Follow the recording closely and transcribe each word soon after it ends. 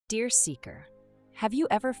Dear Seeker, have you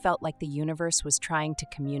ever felt like the universe was trying to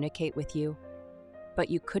communicate with you, but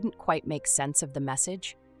you couldn't quite make sense of the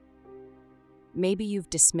message? Maybe you've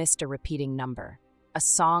dismissed a repeating number, a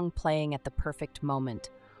song playing at the perfect moment,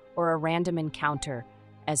 or a random encounter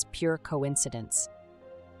as pure coincidence.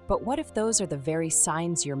 But what if those are the very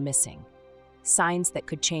signs you're missing? Signs that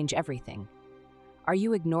could change everything. Are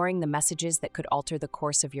you ignoring the messages that could alter the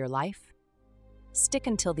course of your life? Stick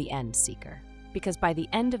until the end, Seeker, because by the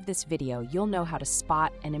end of this video, you'll know how to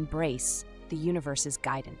spot and embrace the universe's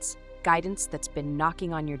guidance. Guidance that's been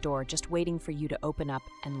knocking on your door, just waiting for you to open up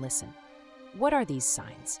and listen. What are these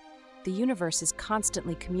signs? The universe is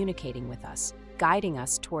constantly communicating with us, guiding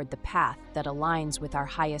us toward the path that aligns with our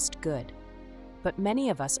highest good. But many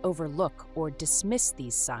of us overlook or dismiss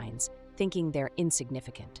these signs, thinking they're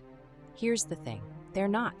insignificant. Here's the thing, they're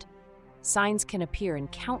not. Signs can appear in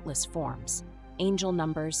countless forms: angel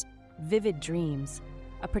numbers, vivid dreams,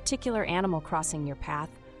 a particular animal crossing your path,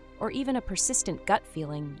 or even a persistent gut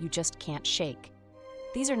feeling you just can't shake.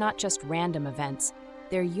 These are not just random events,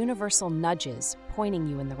 they're universal nudges pointing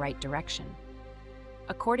you in the right direction.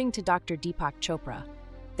 According to Dr. Deepak Chopra,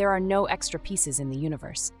 there are no extra pieces in the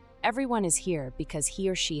universe. Everyone is here because he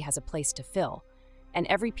or she has a place to fill, and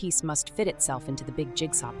every piece must fit itself into the big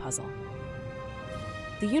jigsaw puzzle.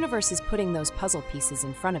 The universe is putting those puzzle pieces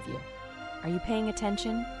in front of you. Are you paying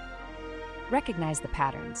attention? Recognize the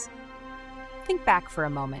patterns. Think back for a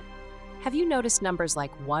moment. Have you noticed numbers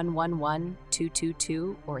like 111,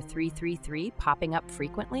 222, or 333 popping up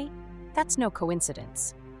frequently? That's no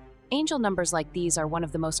coincidence. Angel numbers like these are one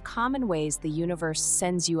of the most common ways the universe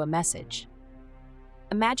sends you a message.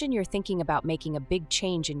 Imagine you're thinking about making a big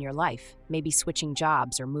change in your life, maybe switching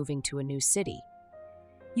jobs or moving to a new city.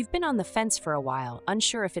 You've been on the fence for a while,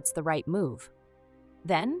 unsure if it's the right move.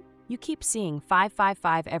 Then, you keep seeing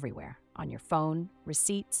 555 everywhere, on your phone,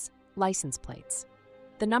 receipts, license plates.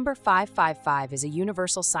 The number 555 is a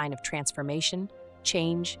universal sign of transformation,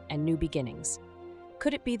 change, and new beginnings.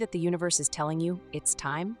 Could it be that the universe is telling you it's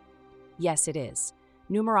time? Yes, it is.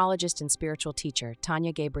 Numerologist and spiritual teacher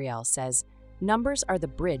Tanya Gabrielle says, "Numbers are the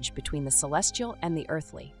bridge between the celestial and the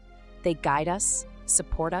earthly. They guide us,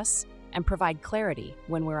 support us, and provide clarity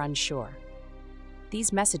when we're unsure."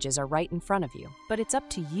 These messages are right in front of you, but it's up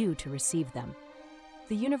to you to receive them.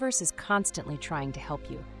 The universe is constantly trying to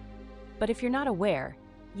help you, but if you're not aware,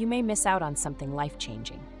 you may miss out on something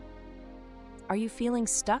life-changing. Are you feeling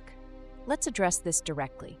stuck? Let's address this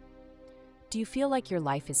directly. Do you feel like your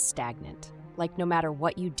life is stagnant, like no matter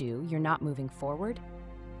what you do, you're not moving forward?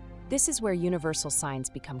 This is where universal signs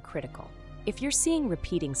become critical. If you're seeing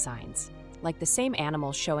repeating signs, like the same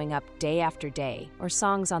animal showing up day after day, or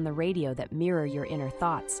songs on the radio that mirror your inner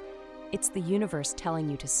thoughts, it's the universe telling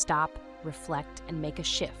you to stop, reflect, and make a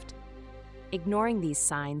shift. Ignoring these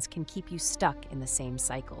signs can keep you stuck in the same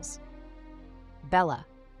cycles. Bella,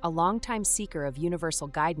 a longtime seeker of universal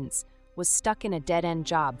guidance, was stuck in a dead-end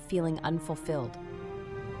job feeling unfulfilled.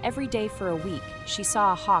 Every day for a week, she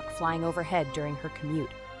saw a hawk flying overhead during her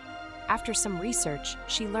commute. After some research,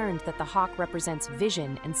 she learned that the hawk represents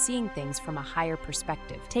vision and seeing things from a higher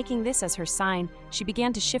perspective. Taking this as her sign, she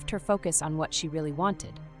began to shift her focus on what she really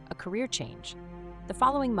wanted, a career change. The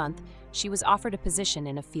following month, she was offered a position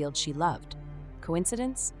in a field she loved.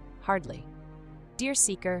 Coincidence? Hardly. Dear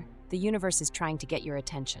Seeker, the universe is trying to get your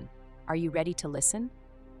attention. Are you ready to listen?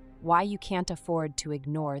 Why you can't afford to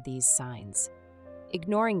ignore these signs.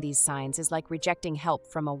 Ignoring these signs is like rejecting help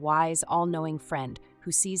from a wise, all-knowing friend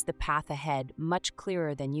who sees the path ahead much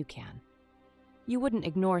clearer than you can. You wouldn't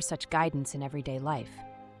ignore such guidance in everyday life,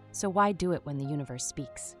 so why do it when the universe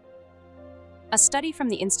speaks? A study from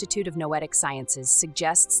the Institute of Noetic Sciences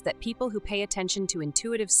suggests that people who pay attention to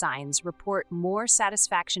intuitive signs report more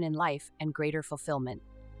satisfaction in life and greater fulfillment.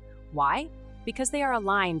 Why? Because they are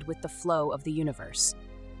aligned with the flow of the universe.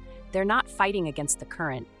 They're not fighting against the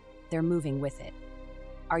current, they're moving with it.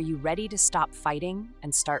 Are you ready to stop fighting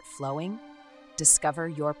and start flowing? Discover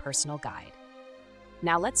your personal guide.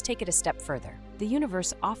 Now let's take it a step further. The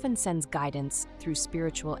universe often sends guidance through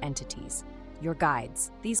spiritual entities. Your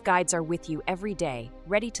guides. These guides are with you every day,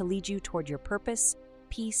 ready to lead you toward your purpose,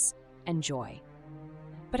 peace, and joy.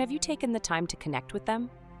 But have you taken the time to connect with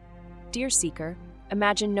them? Dear Seeker,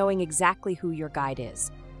 imagine knowing exactly who your guide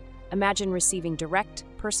is. Imagine receiving direct,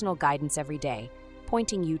 personal guidance every day,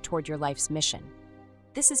 pointing you toward your life's mission.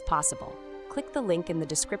 This is possible. Click the link in the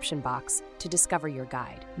description box to discover your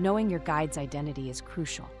guide. Knowing your guide's identity is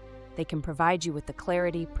crucial. They can provide you with the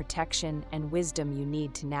clarity, protection, and wisdom you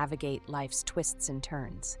need to navigate life's twists and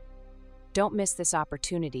turns. Don't miss this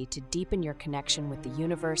opportunity to deepen your connection with the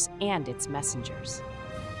universe and its messengers.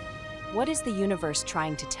 What is the universe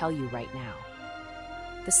trying to tell you right now?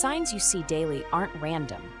 The signs you see daily aren't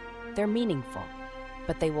random. They're meaningful,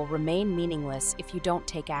 but they will remain meaningless if you don't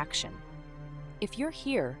take action. If you're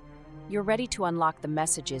here, you're ready to unlock the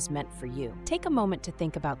messages meant for you. Take a moment to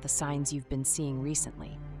think about the signs you've been seeing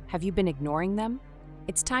recently. Have you been ignoring them?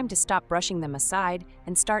 It's time to stop brushing them aside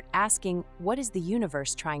and start asking, what is the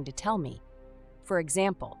universe trying to tell me? For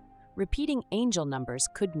example, repeating angel numbers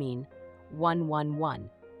could mean 111,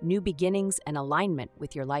 new beginnings and alignment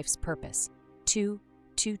with your life's purpose.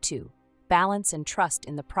 222, balance and trust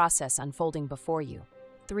in the process unfolding before you.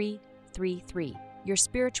 333, your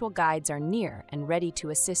spiritual guides are near and ready to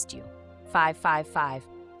assist you. 555,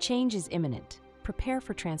 change is imminent. Prepare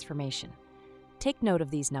for transformation. Take note of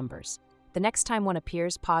these numbers. The next time one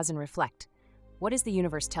appears, pause and reflect. What is the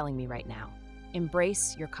universe telling me right now?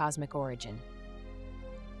 Embrace your cosmic origin.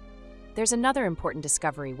 There's another important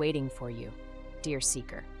discovery waiting for you, dear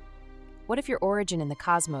seeker. What if your origin in the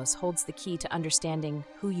cosmos holds the key to understanding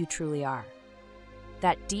who you truly are?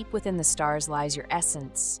 That deep within the stars lies your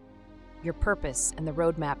essence, your purpose, and the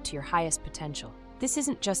roadmap to your highest potential. This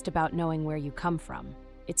isn't just about knowing where you come from.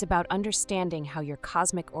 It's about understanding how your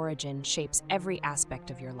cosmic origin shapes every aspect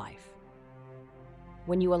of your life.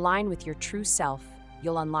 When you align with your true self,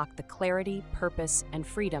 you'll unlock the clarity, purpose, and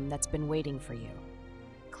freedom that's been waiting for you.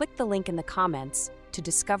 Click the link in the comments to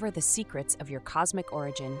discover the secrets of your cosmic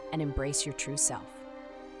origin and embrace your true self.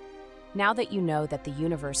 Now that you know that the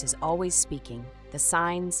universe is always speaking, the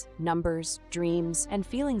signs, numbers, dreams, and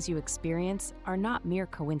feelings you experience are not mere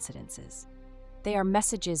coincidences. They are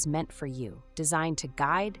messages meant for you, designed to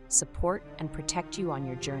guide, support, and protect you on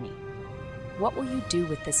your journey. What will you do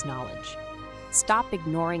with this knowledge? Stop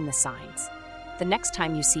ignoring the signs. The next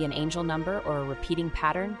time you see an angel number or a repeating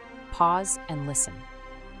pattern, pause and listen.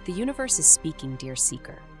 The universe is speaking, dear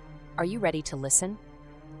seeker. Are you ready to listen?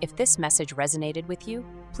 If this message resonated with you,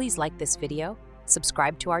 please like this video,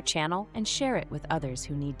 subscribe to our channel, and share it with others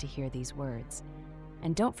who need to hear these words.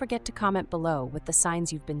 And don't forget to comment below with the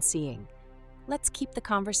signs you've been seeing. Let's keep the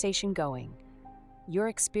conversation going. Your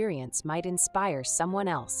experience might inspire someone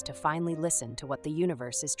else to finally listen to what the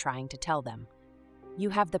universe is trying to tell them. You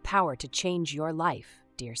have the power to change your life,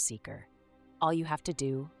 dear seeker. All you have to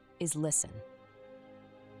do is listen.